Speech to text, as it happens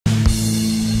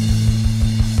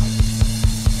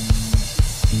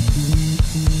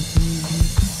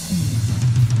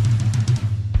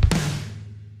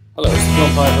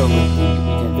Hi everyone, with the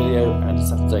weekend video, and it's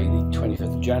Saturday the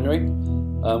 25th of January.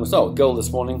 We'll start with gold this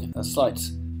morning. A slight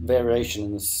variation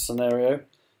in the scenario,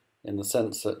 in the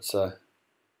sense that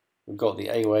we've got the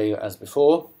A wave as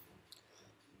before,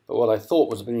 but what I thought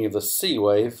was the beginning of the C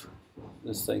wave,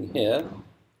 this thing here,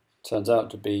 turns out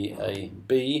to be a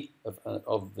B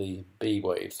of the B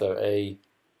wave. So A,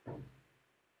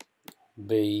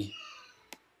 B,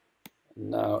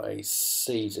 now a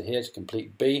C to here to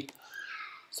complete B.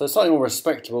 So slightly more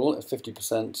respectable at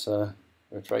 50%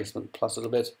 retracement plus a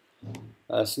little bit.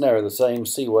 Scenario the same,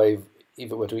 C wave,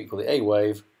 if it were to equal the A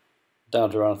wave, down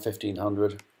to around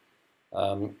 1500.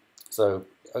 So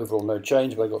overall no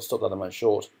change, but I got stopped out of my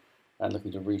short and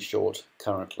looking to re-short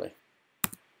currently.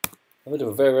 A bit of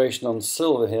a variation on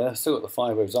silver here, still got the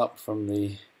 5 waves up from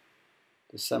the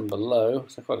December low,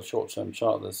 so quite a short-term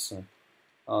chart, this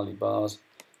hourly bars,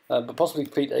 but possibly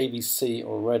complete ABC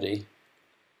already.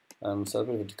 So a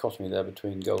bit of a dichotomy there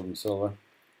between gold and silver.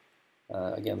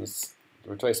 Again, this the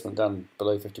retracement down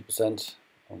below 50%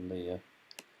 on the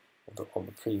of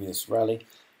the previous rally.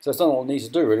 So it's done what it needs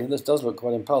to do really. This does look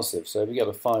quite impulsive. So if we get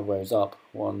a 5 waves up,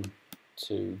 1,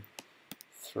 2,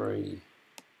 3,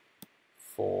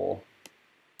 4,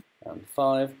 and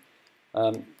 5,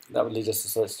 that would lead us to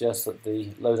suggest that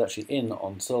the low is actually in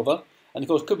on silver, and of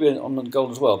course could be on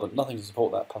gold as well, but nothing to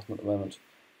support that pattern at the moment.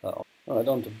 Alright,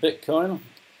 on to Bitcoin.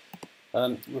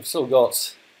 We've still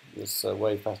got this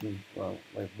wave pattern, well,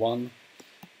 wave 1,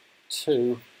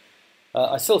 2.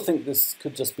 I still think this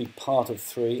could just be part of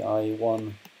 3, i.e.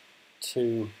 1,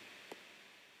 2.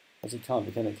 As it can't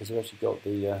be, can it? Because we've actually got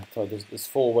the, sorry, this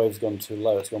 4 wave's gone too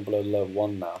low, it's gone below low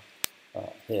 1 now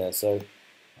here. So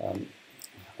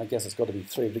I guess it's got to be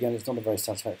 3, but again, it's not a very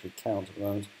satisfactory count at the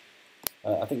moment.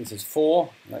 I think this is 4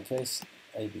 in that case,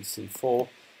 ABC 4.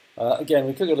 Again,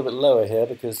 we could go a little bit lower here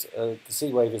because the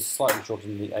C wave is slightly shorter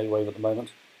than the A wave at the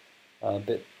moment. A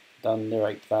bit down near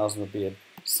 8,000 would be a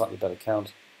slightly better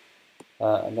count.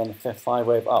 And then a 5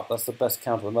 wave up, that's the best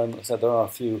count at the moment. I said there are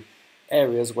a few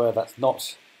areas where that's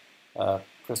not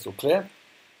crystal clear,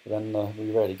 but then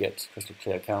we rarely get crystal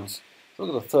clear counts. So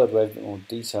look at the 3rd wave in a bit more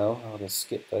detail. I'll just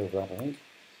skip over that, I think.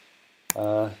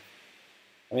 I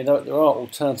mean, there are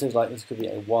alternatives, like this could be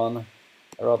a 1,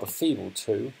 a rather feeble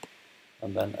 2,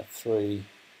 and then a 3,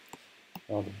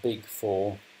 a rather big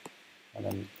 4, and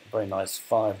then a very nice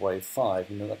 5 wave 5.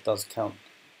 You know, that does count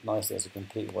nicely as a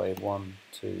complete wave. 1,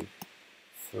 2,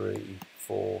 3,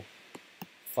 4,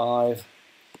 5.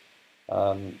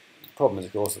 The problem is,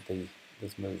 of course, that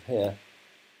this move here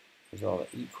is rather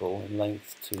equal in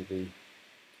length to the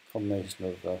combination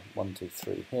of 1, 2,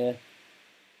 3 here.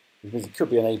 Because it could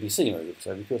be an ABC move,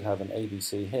 so we could have an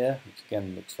ABC here, which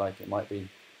again looks like it might be,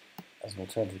 as an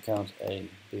alternative count, A,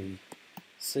 B,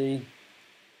 C.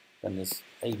 Then this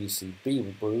ABCB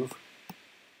would move,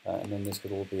 and then this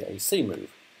could all be a C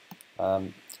move.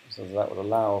 So that would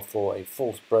allow for a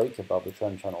false break above the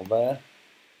trend channel there,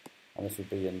 and this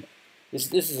would be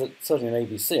this is certainly an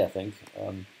ABC, I think.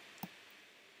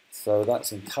 So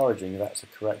that's encouraging. That's a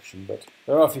correction, but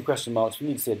there are a few question marks. We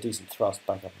need to see a decent thrust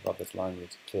back up above this line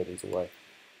to clear these away.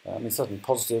 I mean, certainly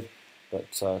positive,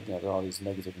 but you know, there are these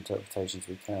negative interpretations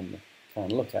we can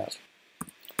look at.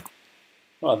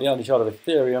 Right, the hourly chart of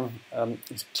Ethereum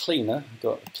is cleaner. We've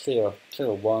got a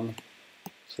clearer 1,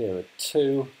 clearer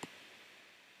 2,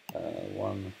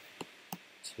 1,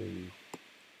 2.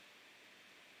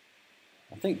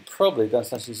 I think probably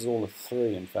that's actually this is all of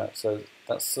 3, in fact. So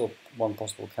that's still one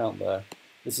possible count there.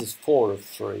 This is 4 of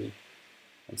 3,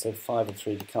 and so 5 of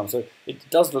 3 to come. So it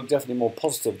does look definitely more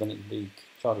positive than the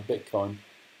chart of Bitcoin,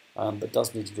 but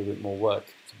does need to do a bit more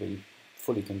work to be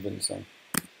fully convincing.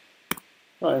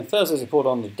 Right, in Thursday's report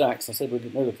on the DAX, I said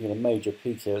we're looking at a major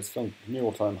peak here. It's done new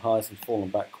all-time highs and fallen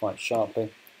back quite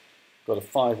sharply. Got a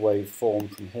 5 wave form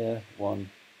from here. 1,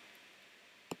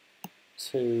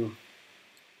 2,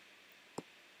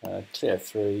 clear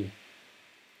 3,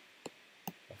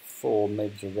 a 4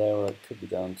 maybe to there, or it could be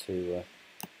down to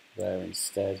there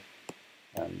instead.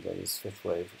 And this 5th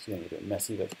wave is getting a bit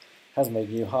messy, but has made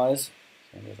new highs.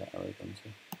 So where's that arrow going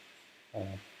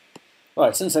to?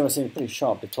 Right, since then we're seeing a pretty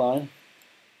sharp decline.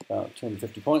 About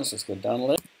 250 points, let's go down a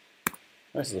little.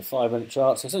 This is a 5-minute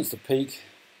chart, so since the peak,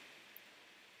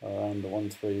 around the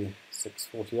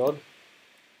 13640 odd,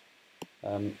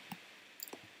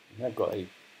 we have got a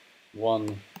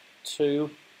 1, 2,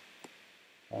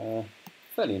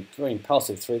 very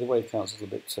impulsive 3. The wave count's a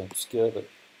little bit obscure, but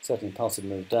certainly impulsive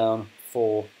move down,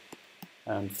 4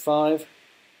 and 5. Of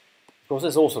course,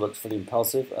 this also looks pretty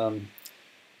impulsive.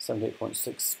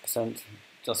 78.6%,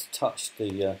 just touched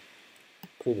the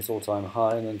previous all-time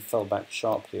high and then fell back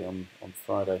sharply on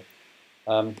Friday.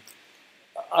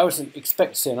 I would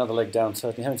expect to see another leg down,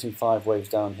 certainly. Haven't seen 5 waves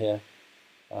down here.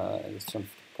 This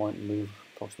 200-point move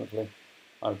approximately.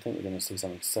 I would think we're going to see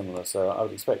something similar, so I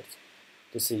would expect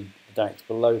to see the DAX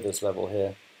below this level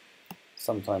here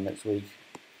sometime next week.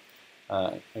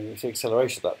 And if we see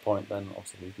acceleration at that point, then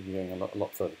obviously we could be going a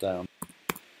lot further down.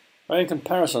 In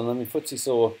comparison, I mean, FTSE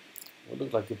saw what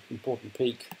looked like an important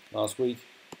peak last week,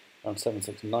 around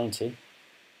 7690,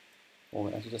 or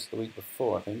actually just the week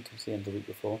before, I think. It's the end of the week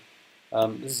before.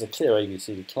 This is a clear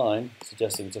ABC decline,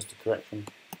 suggesting just a correction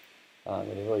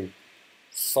with a very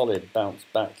solid bounce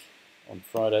back on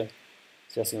Friday,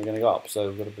 suggesting we're going to go up. So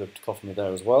we've got a bit of dichotomy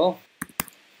there as well.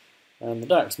 And the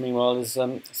DAX, meanwhile, is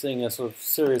seeing a sort of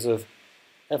series of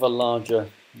ever larger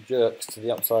jerks to the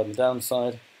upside and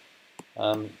downside,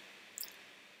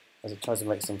 as it tries to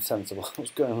make some sense of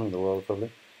what's going on in the world,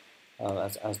 probably,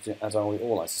 as are we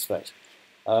all, I suspect.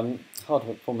 Hard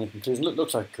to form any conclusion.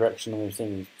 Looks like a correction, and we're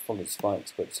seeing these solid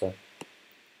spikes, but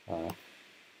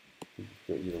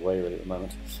either way really at the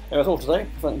moment. Anyway, that's all today.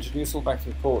 If that was useful, back to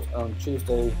the report on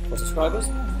Tuesday for subscribers.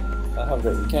 Have a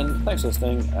great weekend. Thanks for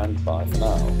listening, and bye for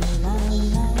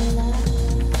now.